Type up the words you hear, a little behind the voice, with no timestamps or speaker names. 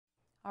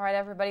All right,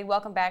 everybody,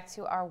 welcome back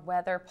to our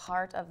weather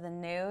part of the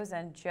news.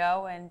 And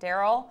Joe and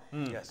Daryl,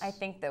 Yes. I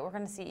think that we're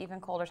going to see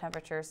even colder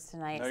temperatures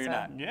tonight. No, you're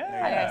not.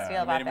 Yeah. How do you guys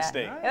feel about made a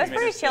mistake. that? It was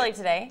pretty chilly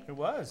today. It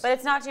was. But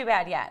it's not too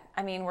bad yet.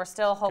 I mean, we're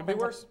still hoping. Could be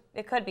worse.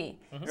 It could be.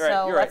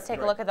 You're Let's take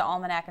right. a look at the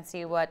almanac and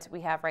see what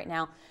we have right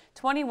now.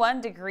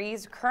 21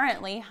 degrees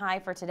currently, high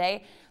for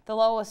today. The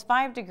low was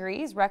 5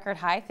 degrees, record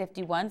high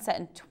 51, set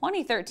in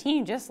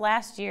 2013, just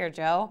last year,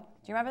 Joe.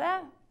 Do you remember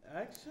that?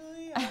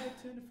 Actually, I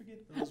tend to forget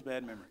those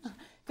bad memories.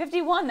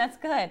 51, that's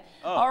good.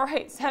 Oh. All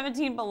right,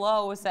 17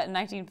 below was set in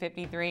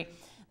 1953.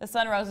 The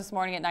sun rose this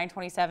morning at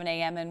 9:27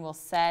 a.m. and will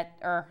set,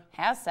 or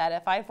has set,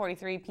 at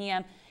 5:43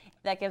 p.m.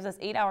 That gives us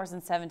 8 hours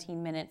and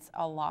 17 minutes,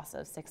 a loss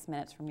of 6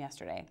 minutes from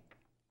yesterday.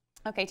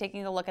 Okay,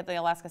 taking a look at the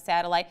Alaska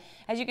satellite.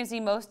 As you can see,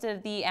 most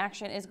of the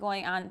action is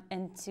going on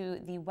into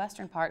the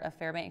western part of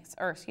Fairbanks,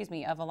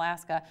 of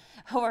Alaska.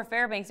 Over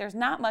Fairbanks, there's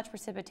not much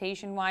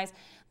precipitation-wise,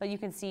 but you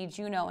can see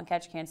Juneau and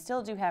Ketchikan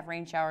still do have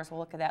rain showers.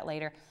 We'll look at that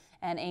later.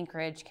 And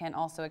Anchorage can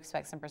also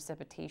expect some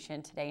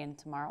precipitation today and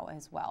tomorrow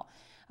as well.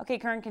 Okay,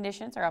 current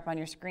conditions are up on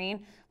your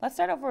screen. Let's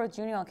start over with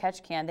Juneau and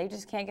Ketchikan. They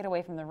just can't get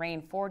away from the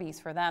rain,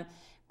 40s for them.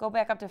 Go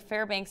back up to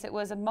Fairbanks. It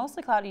was a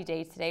mostly cloudy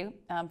day today.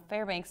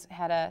 Fairbanks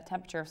had a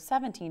temperature of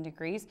 17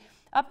 degrees.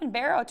 Up in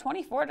Barrow,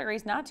 24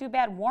 degrees, not too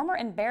bad. Warmer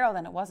in Barrow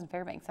than it was in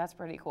Fairbanks. That's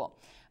pretty cool.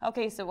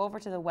 Okay, so over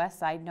to the west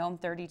side, Nome,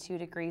 32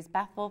 degrees,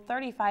 Bethel,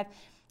 35.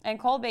 And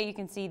Cold Bay, you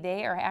can see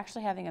they are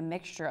actually having a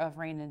mixture of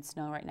rain and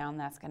snow right now, and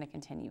that's going to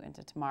continue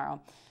into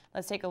tomorrow.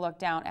 Let's take a look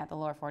down at the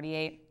lower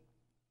 48.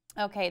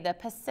 Okay, the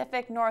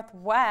Pacific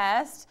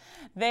Northwest,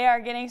 they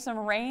are getting some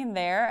rain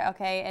there,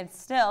 okay, and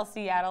still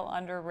Seattle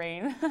under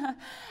rain.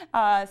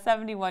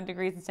 71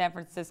 degrees in San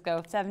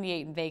Francisco,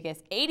 78 in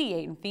Vegas,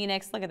 88 in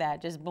Phoenix. Look at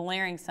that, just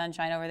blaring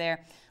sunshine over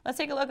there. Let's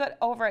take a look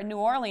over at New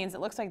Orleans.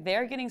 It looks like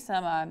they're getting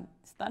some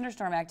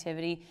thunderstorm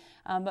activity,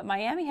 but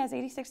Miami has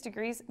 86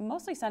 degrees,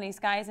 mostly sunny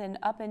skies, and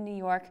up in New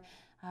York,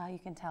 you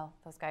can tell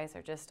those guys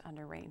are just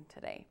under rain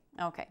today.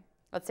 Okay.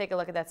 Let's take a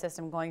look at that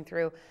system going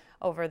through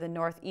over the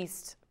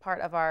northeast part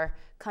of our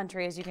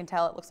country. As you can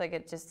tell, it looks like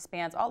it just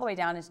spans all the way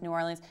down into New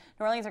Orleans.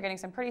 New Orleans are getting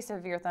some pretty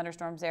severe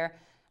thunderstorms there,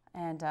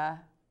 and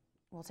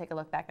we'll take a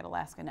look back at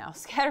Alaska now.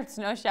 Scattered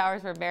snow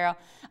showers for Barrow,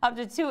 up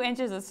to 2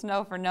 inches of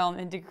snow for Nome,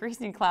 and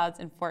decreasing clouds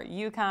in Fort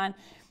Yukon.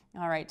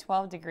 All right,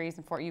 12 degrees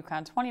in Fort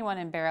Yukon, 21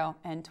 in Barrow,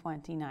 and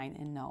 29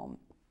 in Nome.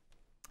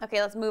 Okay,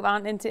 let's move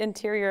on into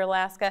interior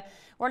Alaska.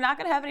 We're not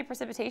going to have any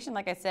precipitation,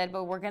 like I said,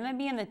 but we're going to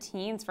be in the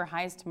teens for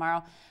highs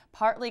tomorrow.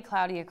 Partly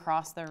cloudy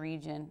across the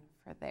region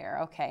for there.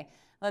 Okay,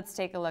 let's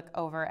take a look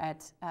over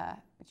at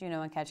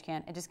Juneau and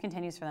Ketchikan. It just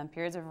continues for them.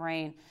 Periods of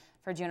rain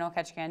for Juneau and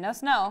Ketchikan. No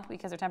snow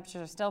because their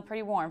temperatures are still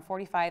pretty warm,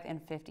 45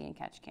 and 50 in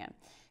Ketchikan.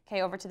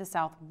 Okay, over to the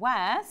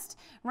southwest.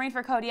 Rain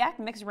for Kodiak,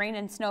 mixed rain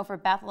and snow for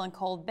Bethel and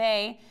Cold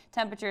Bay.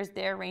 Temperatures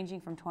there ranging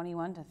from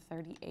 21 to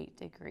 38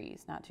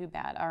 degrees. Not too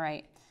bad. All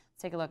right.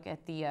 Take a look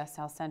at the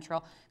south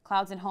central.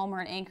 Clouds in Homer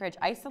and Anchorage.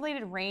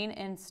 Isolated rain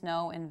and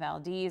snow in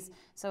Valdez.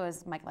 So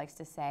as Mike likes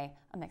to say,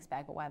 a mixed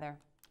bag of weather.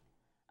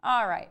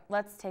 All right,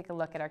 let's take a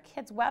look at our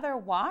kids' weather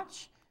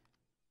watch.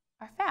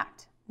 Our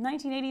fact,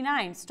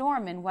 1989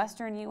 storm in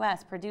western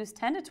U.S. produced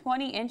 10 to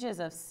 20 inches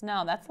of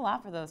snow. That's a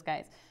lot for those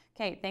guys.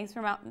 Okay, thanks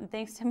to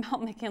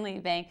Mount McKinley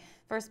Bank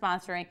for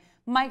sponsoring.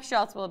 Mike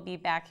Schultz will be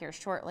back here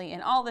shortly.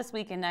 And all this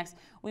week and next,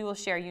 we will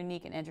share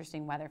unique and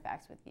interesting weather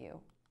facts with you.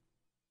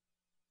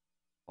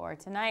 For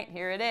tonight,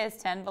 here it is,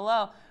 10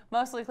 below.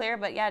 Mostly clear,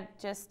 but yeah,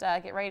 just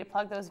get ready to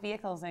plug those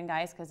vehicles in,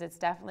 guys, because it's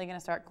definitely going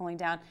to start cooling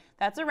down.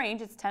 That's a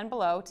range. It's 10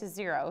 below to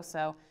 0,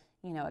 so,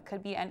 you know, it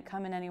could be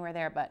coming anywhere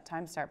there, but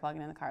time to start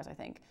plugging in the cars, I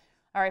think.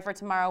 All right, for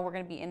tomorrow, we're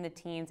going to be in the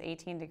teens,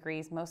 18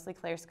 degrees, mostly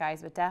clear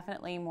skies, but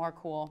definitely more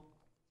cool.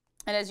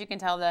 And as you can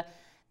tell,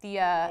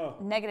 the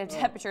negative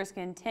temperatures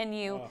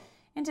continue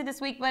into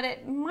this week, but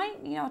it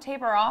might, you know,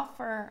 taper off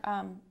for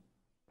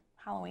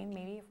Halloween,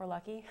 maybe, if we're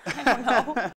lucky. I don't know.